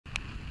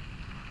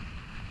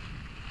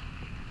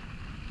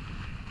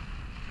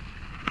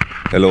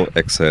Hello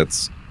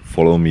X-heads,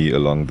 follow me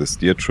along this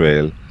deer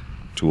trail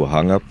to a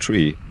hung up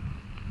tree,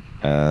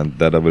 and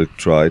that I will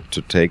try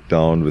to take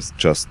down with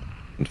just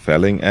a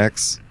felling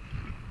axe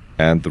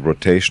and the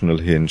rotational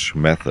hinge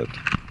method.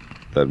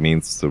 That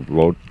means to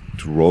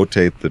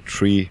rotate the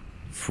tree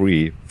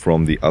free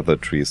from the other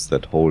trees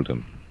that hold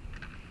him.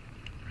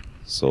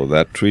 So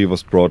that tree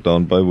was brought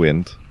down by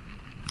wind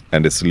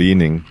and is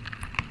leaning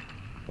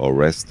or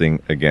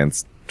resting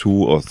against 2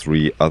 or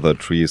 3 other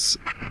trees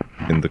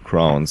in the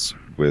crowns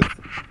with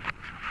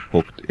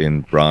hooked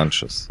in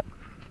branches.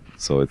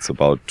 So it's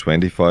about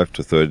 25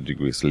 to 30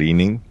 degrees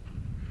leaning,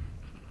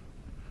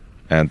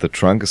 and the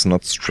trunk is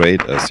not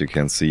straight, as you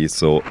can see,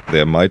 so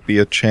there might be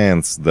a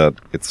chance that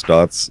it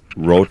starts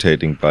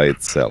rotating by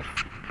itself.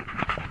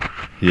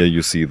 Here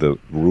you see the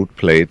root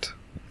plate,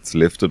 it's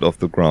lifted off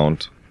the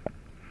ground,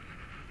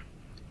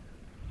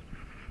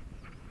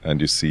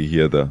 and you see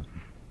here the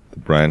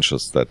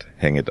branches that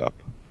hang it up,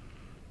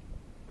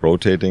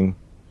 rotating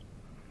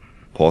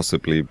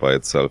possibly by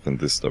itself in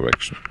this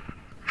direction.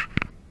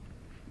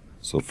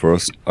 So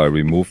first I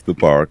remove the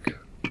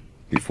bark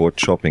before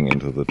chopping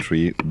into the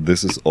tree.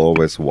 This is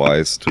always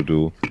wise to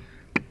do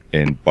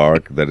in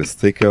bark that is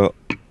thicker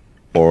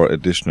or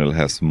additional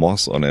has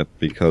moss on it,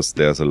 because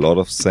there's a lot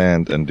of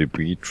sand and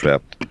debris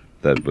trapped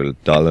that will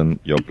dullen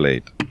your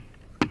blade.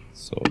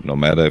 So no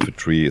matter if a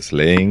tree is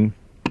laying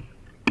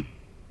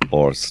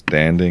or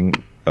standing,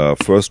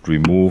 first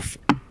remove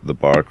the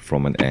bark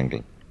from an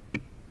angle.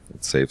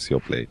 It saves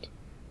your blade.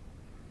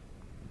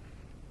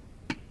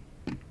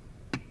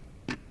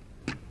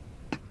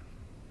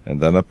 And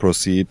then I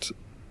proceed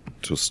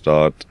to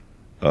start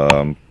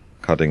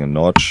cutting a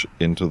notch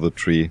into the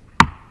tree,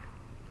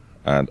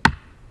 and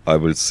I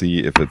will see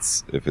if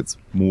it's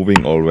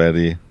moving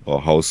already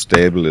or how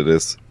stable it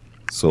is.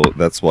 So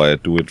that's why I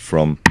do it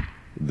from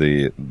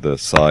the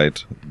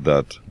side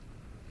that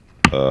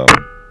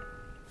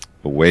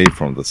away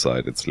from the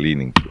side it's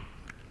leaning to,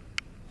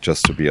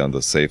 just to be on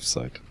the safe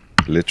side,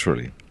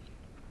 literally.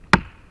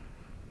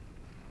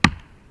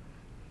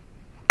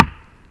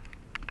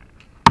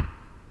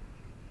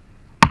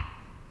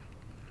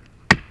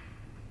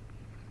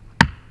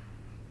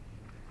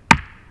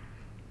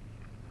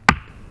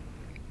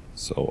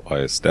 So I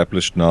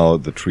established now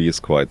the tree is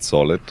quite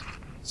solid,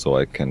 so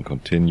I can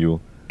continue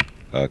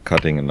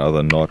cutting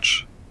another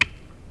notch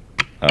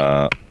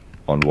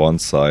on one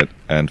side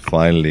and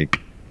finally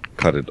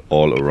cut it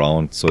all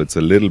around. So it's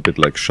a little bit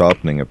like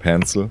sharpening a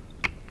pencil,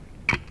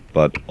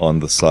 but on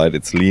the side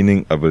it's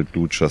leaning, I will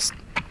do just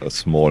a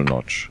small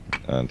notch.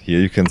 And here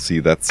you can see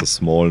that's a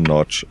small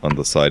notch on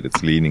the side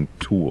it's leaning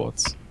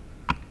towards.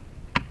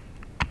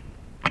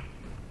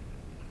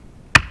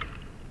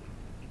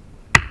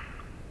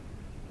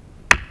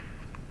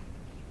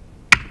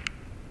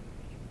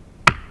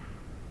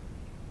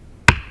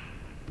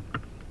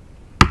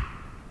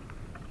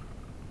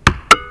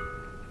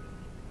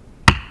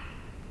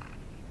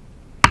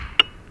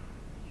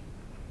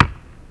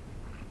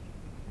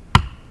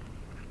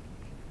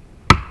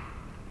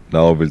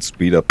 Now I will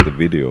speed up the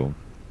video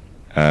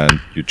and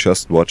you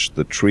just watch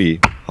the tree,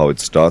 how it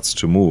starts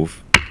to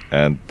move,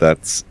 and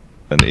that's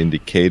an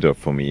indicator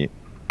for me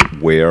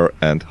where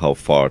and how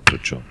far to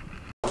jump.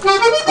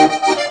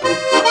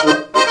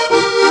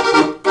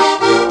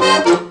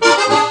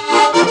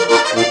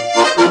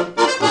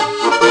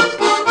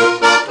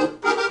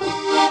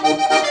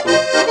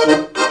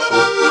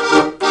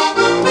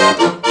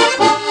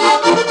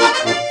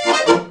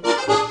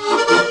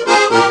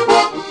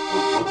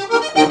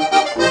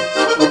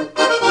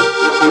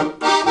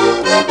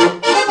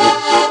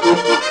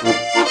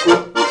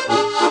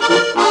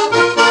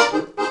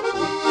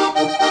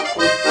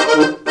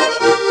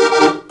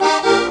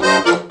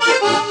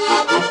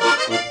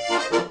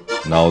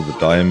 Now the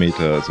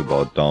diameter is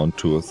about down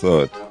to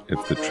 1/3.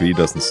 If the tree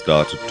doesn't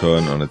start to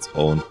turn on its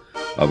own,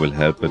 I will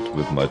help it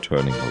with my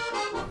turning hook.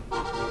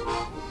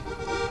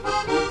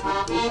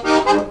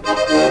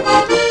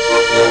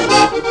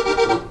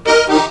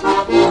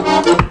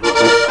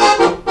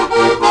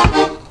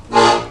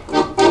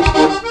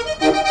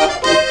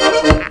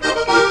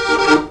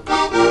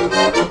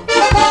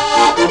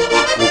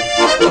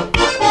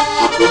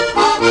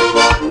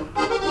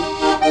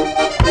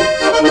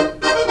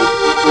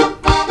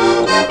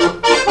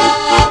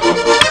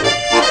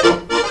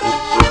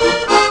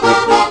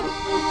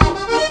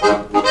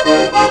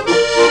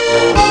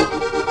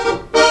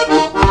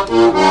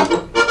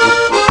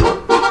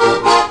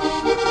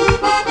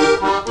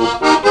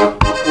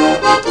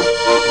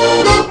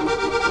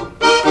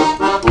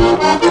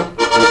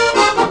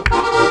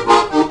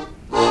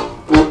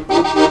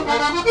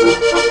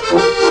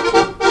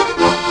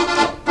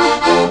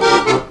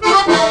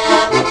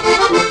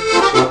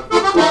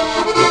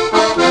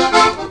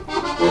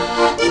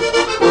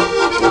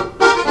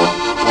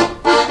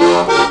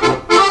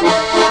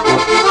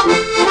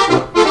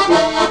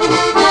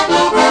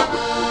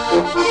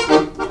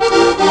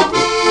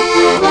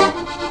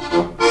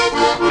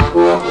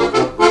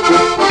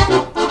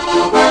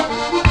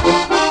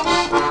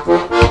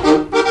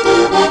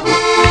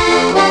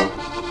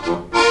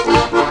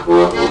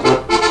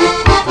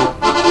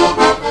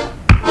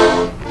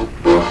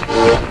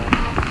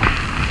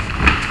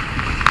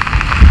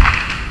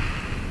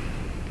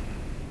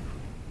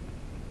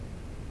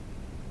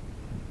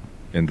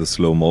 In the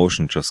slow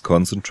motion, just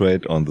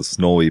concentrate on the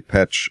snowy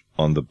patch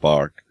on the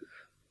bark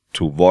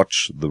to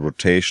watch the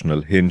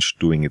rotational hinge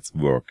doing its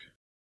work.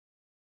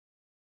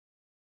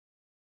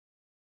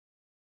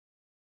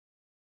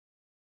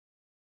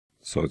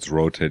 So it's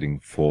rotating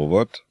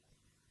forward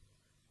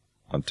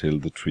until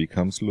the tree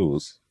comes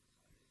loose.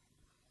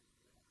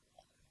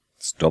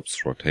 It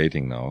stops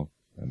rotating now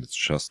and it's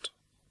just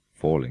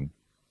falling.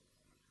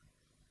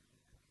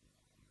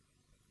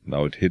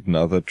 Now it hit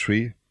another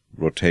tree,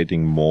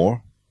 rotating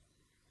more,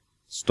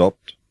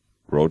 stopped,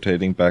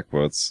 rotating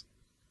backwards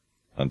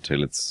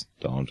until it's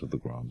down to the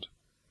ground.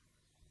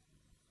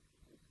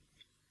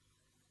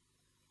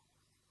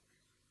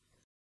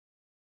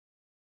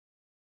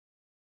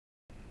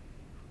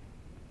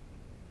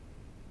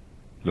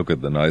 Look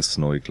at the nice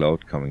snowy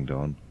cloud coming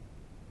down.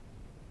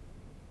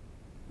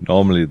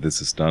 Normally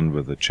this is done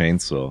with a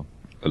chainsaw,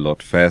 a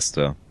lot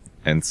faster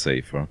and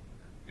safer,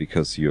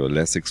 because you're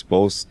less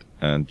exposed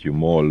and you're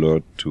more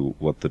alert to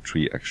what the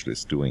tree actually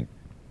is doing.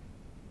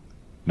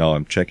 Now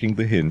I'm checking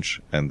the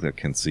hinge and I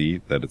can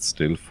see that it's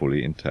still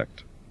fully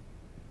intact.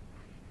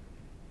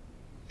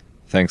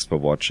 Thanks for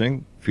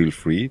watching, feel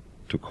free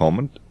to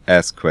comment,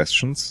 ask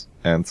questions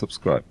and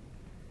subscribe.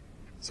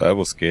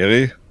 Servus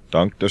Geri,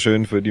 dank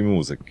schön für die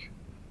Musik.